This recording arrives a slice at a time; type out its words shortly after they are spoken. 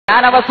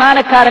ഞാൻ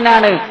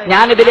അവസാനക്കാരനാണ്,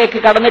 ഞാനിതിലേക്ക്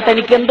കടന്നിട്ട്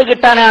എനിക്ക് എന്ത്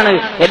കിട്ടാനാണ്,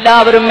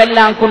 എല്ലാവരും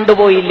എല്ലാം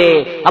കൊണ്ടുപോയില്ലേ.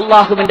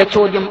 അള്ളാഹുവിന്റെ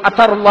ചോദ്യം,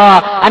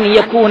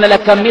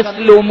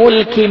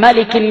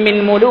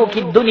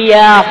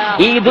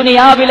 ഈ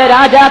ദുനിയാവിലെ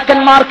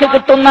രാജാക്കന്മാർക്ക്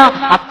കിട്ടുന്ന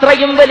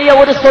അത്രയും വലിയ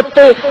ഒരു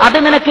സ്വത്ത് അത്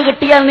നിനക്ക്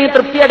കിട്ടിയാൽ നീ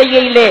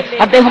തൃപ്തിയടയുകയില്ലേ?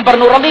 അദ്ദേഹം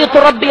പറഞ്ഞു, റളിതു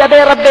റബ്ബി,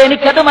 അതേ റബ്ബേ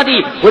എനിക്കത് മതി.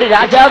 ഒരു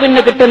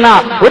രാജാവിന് കിട്ടുന്ന,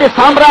 ഒരു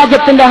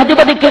സാമ്രാജ്യത്തിന്റെ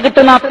അധിപതിക്ക്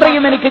കിട്ടുന്ന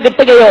അത്രയും എനിക്ക്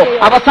കിട്ടുകയോ?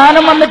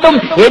 അവസാനം വന്നിട്ടും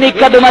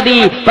എനിക്കത് മതി.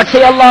 പക്ഷേ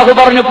അള്ളാഹു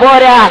പറഞ്ഞു,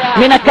 പോരാ,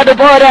 നിനക്കത്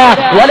പോരാ.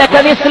 വലക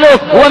മിസ്ലു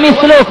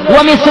വമിസ്ലു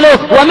വമിസ്ലു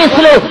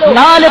വമിസ്ലു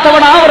 4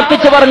 തവണ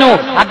ആവർത്തിച്ചു പറഞ്ഞു,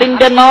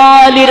 അതിന്റെ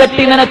 4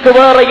 ഇരട്ടി നിനക്ക്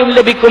വേറെയും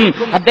ലഭിക്കും.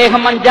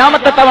 അദ്ദേഹം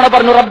 5ാമത്തെ തവണ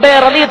പറഞ്ഞു, റബ്ബേ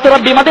റളീതു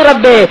റബ്ബി, മതി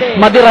റബ്ബേ,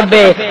 മതി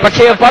റബ്ബേ.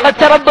 പക്ഷേ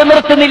പടച്ച റബ്ബ്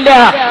നിർത്തുന്നില്ല.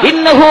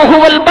 ഇന്നഹു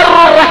ഹുവൽ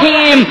ബർറുർ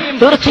റഹീം,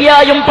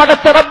 തീർച്ചയായും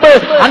പടച്ച റബ്ബ്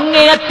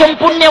അങ്ങേയറ്റം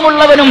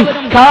പുണ്യമുള്ളവനും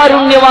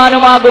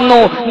കാരുണ്യവാനുമാകുന്നു,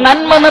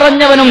 നന്മ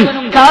നിറഞ്ഞവനും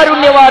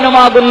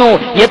കാരുണ്യവാനുമാകുന്നു,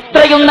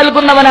 എത്രയും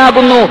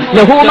നൽകുന്നവനാകുന്നു.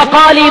 ലഹു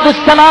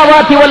മഖാലീദുസ്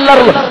സമാവാതി വൽ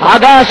അർദ്,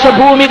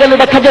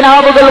 ആകാശഭൂമികളുടെ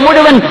ഖജനാവുകൾ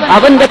മുഴുവൻ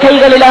അവന്റെ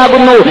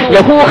കൈകളിലാകുന്നു.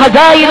 ലഹു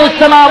ഖസായിനുസ്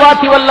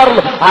സമാവാതി വൽ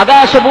അർദ്,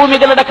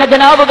 ആകാശഭൂമികളുടെ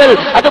ഖജനാവുകൾ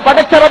അത്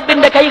പടച്ച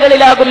റബ്ബിന്റെ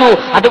കൈകളിലാകുന്നു.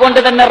 അതുകൊണ്ട്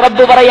തന്നെ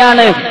റബ്ബ്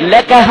പറയാണ്,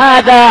 ലക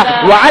ഹാദാ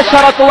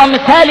വഅശറതു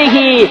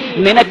അംസാലിഹി,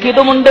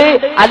 നിനക്കിതുമുണ്ട്,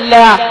 അല്ല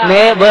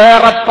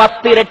വേറെ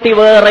 10 ഇരട്ടി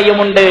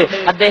വേറെയുമുണ്ട്.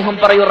 അദ്ദേഹം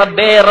പറയൂ,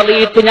 റബ്ബേ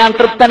റളീതു, ഞാൻ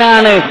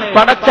തൃപ്തനാണ്.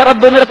 പടച്ച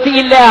റബ്ബ്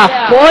നിർത്തിയില്ല,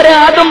 പോരാ,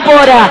 അതും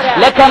പോരാ.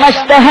 ലക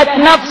മസ്തഹത്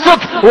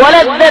നഫ്സുക്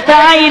വലദ്ദത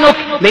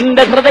ഐനുക്,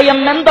 നിന്റെ ഹൃദയം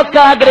എന്തൊക്കെ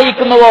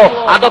ആഗ്രഹിക്കുന്നുവോ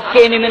അതൊക്കെ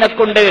ഇനി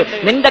നിനക്കുണ്ട്.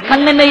 നിന്റെ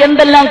കണ്ണിന്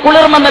എന്തെല്ലാം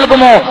കുളിർമ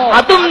നൽകുമോ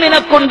അതും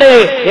നിനക്കുണ്ട്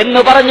എന്ന്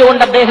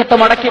പറഞ്ഞുകൊണ്ട് അദ്ദേഹത്തെ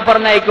മടക്കി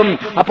പറഞ്ഞയക്കും.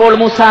 അപ്പോൾ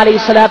മൂസാ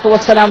അലൈഹിസ്സലാത്തു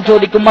വസ്സലാം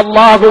ചോദിക്കും,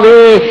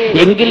 അല്ലാഹുവേ,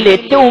 എങ്കിൽ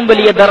ഏറ്റവും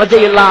വലിയ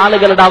ദർജയുള്ള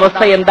ആളുകളുടെ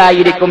അവസ്ഥ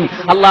എന്തായിരിക്കും?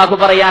 അല്ലാഹു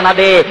പറയാണ്,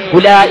 അതെ,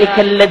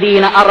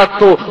 ഉലൈകല്ലദീന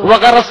അറത്തു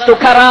വഗറസ്തു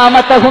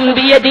കറാമതഹും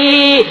ബിയദി,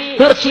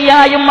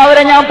 തീർച്ചയായും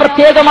അവരെ ഞാൻ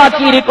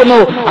പ്രത്യേകമാക്കിയിരിക്കുന്നു.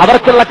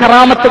 അവർക്കുള്ള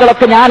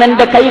കറാമത്തുകളൊക്കെ ഞാൻ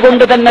എന്റെ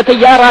കൈകൊണ്ട് തന്നെ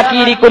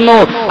തയ്യാറാക്കിയിരിക്കുന്നു.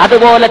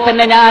 അതുപോലെ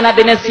തന്നെ ഞാൻ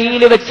അതിനെ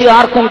സീല് വെച്ച്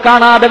ആർക്കും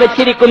കാണാതെ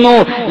വെച്ചിരിക്കുന്നു.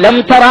 ലം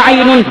തറ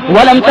ഐനുൻ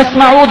വലം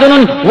തസ്മഉ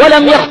ഉദുനുൻ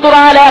വലം യഖ്തുറ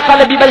അലാ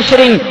ഖൽബി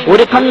ബശരിൻ,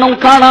 ഒരു കണ്ണും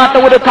കാണാത്ത,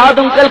 ഒരു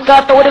കാതും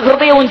കേൾക്കാത്ത, ഒരു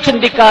ഹൃദയവും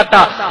ചിന്തിക്കാത്ത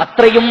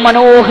അത്രയും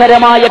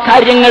മനോഹരമായ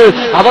കാര്യങ്ങൾ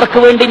അവർക്ക്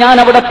വേണ്ടി ഞാൻ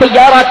അവിടെ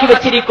തയ്യാറാക്കി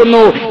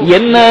വെച്ചിരിക്കുന്നു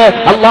എന്ന്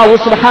അല്ലാഹു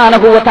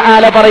സുബ്ഹാനഹു വ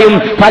തആല പറയും.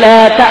 ഫലാ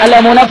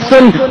തഅലമു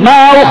നഫ്സുൻ മാ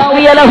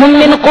ഉഖ്ഫിയ ലഹും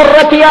മിൻ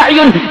ഖുർറതി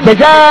അഅ്യുൻ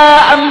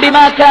ജസാഅൻ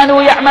ബിമാ കാനൂ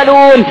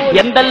യഅമലൂൻ,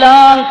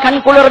 എന്തെല്ലാം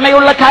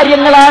കൺകുളിർമയുള്ള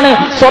കാര്യങ്ങളാണ്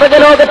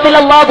സ്വർഗ്ഗലോകത്തിൽ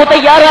അല്ലാഹു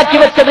തയ്യാറാക്കി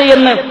വെച്ചത്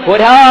എന്ന്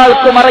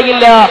ഒരാൾക്കും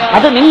അറിയില്ല.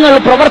 അത് നിങ്ങൾ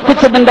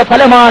പ്രവർത്തിച്ചതിന്റെ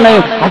ഫലമാണ്.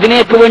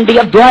 അതിനേക്ക് വേണ്ടി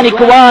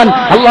അധ്വാനിക്കുവാൻ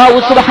അല്ലാഹു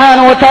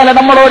സുബ്ഹാനഹു വ തആല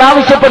നമ്മളോട്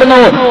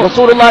ആവശ്യപ്പെടുന്നു.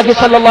 റസൂലുള്ളാഹി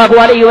സ്വല്ലല്ലാഹു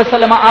അലൈഹി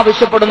വസല്ലം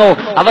ആവശ്യപ്പെടുന്നു.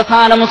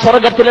 അവസാനം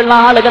സ്വർഗ്ഗത്തിലുള്ള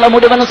ആളുകളെ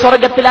മുഴുവൻ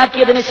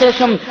സ്വർഗ്ഗത്തിലാക്കിയതിനു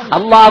ശേഷം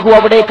അല്ലാഹു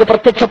അവിടേക്ക്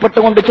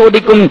പ്രത്യക്ഷപ്പെട്ടുകൊണ്ട്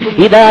ചോദിക്കും,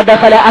 ഇദാ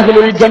ദഖല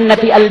അഹ്ലുൽ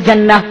ജന്നതി അൽ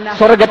ജന്ന,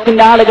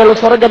 സ്വർഗ്ഗത്തിന്റെ ആളുകൾ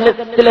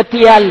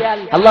സ്വർഗ്ഗത്തിലെത്തിയാൽ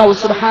അല്ലാഹു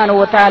സുബ്ഹാനഹു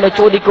വ തആല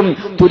ചോദിക്കും,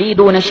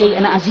 തുരീദൂന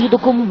ശൈഅൻ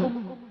അസീദുക്കും,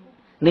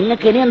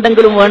 നിങ്ങൾക്ക് ഇനി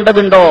എന്തെങ്കിലും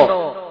വേണ്ടതുണ്ടോ?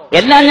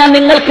 എല്ലാം ഞാൻ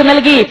നിങ്ങൾക്ക്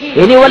നൽകി,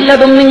 ഇനി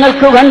വല്ലതും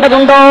നിങ്ങൾക്ക്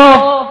വേണ്ടതുണ്ടോ?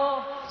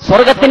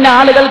 സ്വർഗ്ഗത്തിന്റെ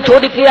ആളുകൾ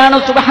ചോദിക്കുകയാണ്,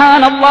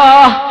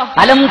 സുബ്ഹാനല്ലാഹ്,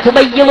 അലം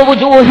തുബയ്യിദു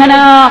വുജൂഹനാ,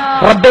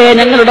 റബ്ബേ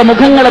ഞങ്ങളുടെ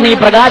മുഖങ്ങളെ നീ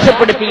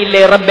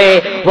പ്രകാശപ്പെടുത്തിയില്ലേ റബ്ബേ,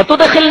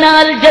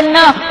 വതുദ്ഖിൽനാൽ ജന്ന,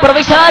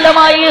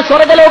 പ്രവിശാലമായി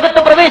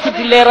സ്വർഗ്ഗലോകത്ത്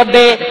പ്രവേശിച്ചില്ലേ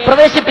റബ്ബേ,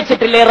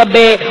 പ്രവേശിപ്പിച്ചിട്ടില്ലേ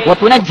റബ്ബേ,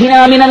 വതുനജ്ജിനാ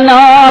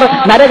മിനന്നാർ,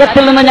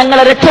 നരകത്തിൽ നിന്ന്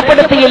ഞങ്ങളെ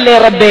രക്ഷപ്പെടുത്തിയില്ലേ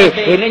റബ്ബേ,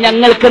 ഇനി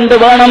ഞങ്ങൾക്ക് എന്ത്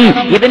വേണം?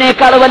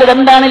 ഇതിനേക്കാൾ വലുത്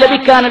എന്താണ്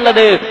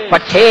ലഭിക്കാനുള്ളത്?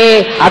 പക്ഷേ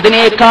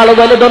അതിനേക്കാൾ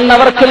വലുതൊന്ന്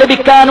അവർക്ക്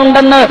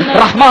ലഭിക്കാനുണ്ടെന്ന്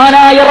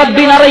റഹ്മാനായ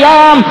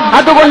റബ്ബിനറിയാം.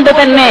 അതുകൊണ്ട്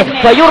തന്നെ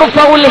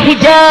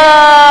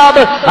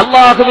ഹിജാബ്,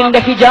 അല്ലാഹുവിന്റെ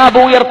ഹിജാബ്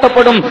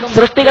ഉയർത്തപ്പെടും.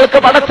 സൃഷ്ടികൾക്ക്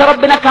പടച്ച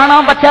റബ്ബിനെ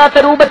കാണാൻ പറ്റാത്ത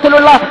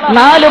രൂപത്തിലുള്ള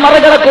 4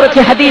 മറകളെ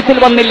കുറിച്ച് ഹദീസിൽ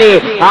വന്നില്ലേ?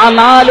 ആ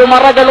 4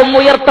 മറകളും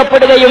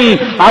ഉയർത്തപ്പെടുകയും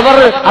അവർ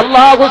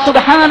അല്ലാഹു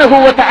സുബ്ഹാനഹു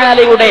വ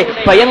തആലയുടെ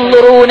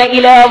ഫയൻദുറൂന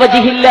ഇലാ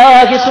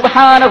വജ്ഹില്ലാഹി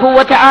സുബ്ഹാനഹു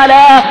വ തആല,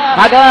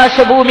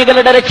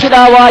 ആകാശഭൂമികളുടെ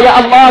രക്ഷിതാവായ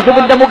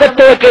അല്ലാഹുവിന്റെ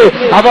മുഖത്തേക്ക്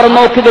അവർ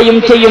നോക്കുകയും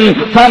ചെയ്യും.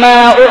 ഫമാ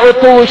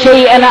ഉഅതു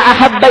ശൈഅൻ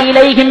അഹബ്ബ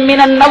ഇലൈഹിം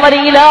മിനൻ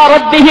നവരി ഇലാ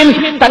റബ്ബിഹിം,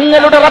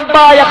 തങ്ങളുടെ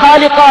റബ്ബായ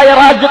ഖാലിഖായ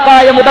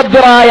റാസിഖായ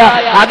മുദബ്ബിറായ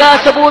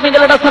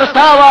ആകാശഭൂമികളുടെ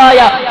സൃഷ്ടാവായ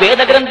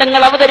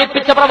വേദഗ്രന്ഥങ്ങൾ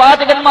അവതരിപ്പിച്ച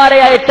പ്രവാചകന്മാരെ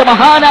അയച്ച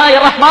മഹാനായ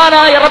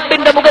റഹ്മാനായ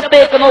റബ്ബിന്റെ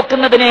മുഖത്തേക്ക്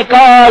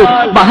നോക്കുന്നതിനേക്കാൾ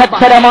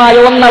മഹത്തരമായ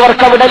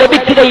ഒന്നവർക്ക് അവിടെ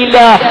ലഭിക്കുകയില്ല.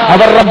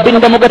 അവർ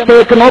റബ്ബിന്റെ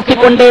മുഖത്തേക്ക്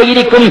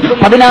നോക്കിക്കൊണ്ടേയിരിക്കും.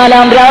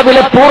 14-ാം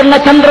രാവിലെ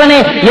പൂർണ്ണചന്ദ്രനെ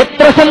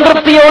എത്ര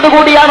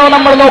സംതൃപ്തിയോടുകൂടിയാണോ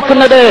നമ്മൾ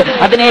നോക്കുന്നത്,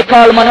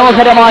 അതിനേക്കാൾ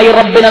മനോഹരമായി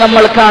റബ്ബിനെ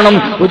നമ്മൾ കാണും.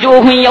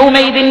 വുജൂഹുൻ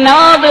യൗമൈദിൻ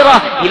നാദിറ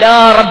ഇലാ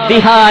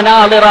റബ്ബിഹാ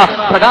നാദിറ,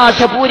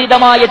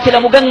 പ്രകാശപൂരിതമായ ചില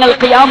മുഖങ്ങൾ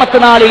ഖിയാമത്ത്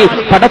നാളിൽ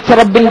പടച്ച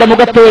റബ്ബിന്റെ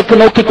മുഖത്തേക്ക്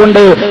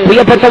നോക്കിക്കൊണ്ട്.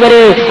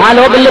 പ്രിയപ്പെട്ടവരെ, ആ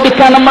ലോകം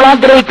ലഭിക്കാൻ നമ്മൾ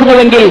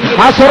ആഗ്രഹിക്കുന്നുവെങ്കിൽ,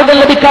 ആ സ്വർഗം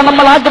ലഭിക്കാൻ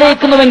നമ്മൾ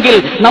ആഗ്രഹിക്കുന്നുവെങ്കിൽ,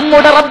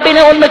 നമ്മുടെ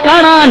റബ്ബിനെ ഒന്ന്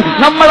കാണാൻ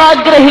നമ്മൾ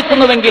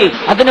ആഗ്രഹിക്കുന്നുവെങ്കിൽ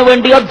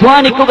അതിനുവേണ്ടി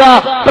അധ്വാനിക്കുക,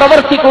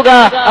 പ്രവർത്തിക്കുക.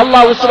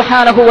 അല്ലാഹു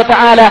സുബ്ഹാനഹു വ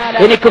തആല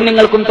എനിക്കും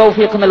നിങ്ങൾക്കും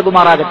തൗഫീഖ്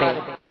നൽകുമാറാകട്ടെ.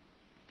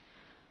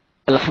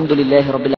 അൽഹംദുലില്ലാഹി റബ്ബിൽ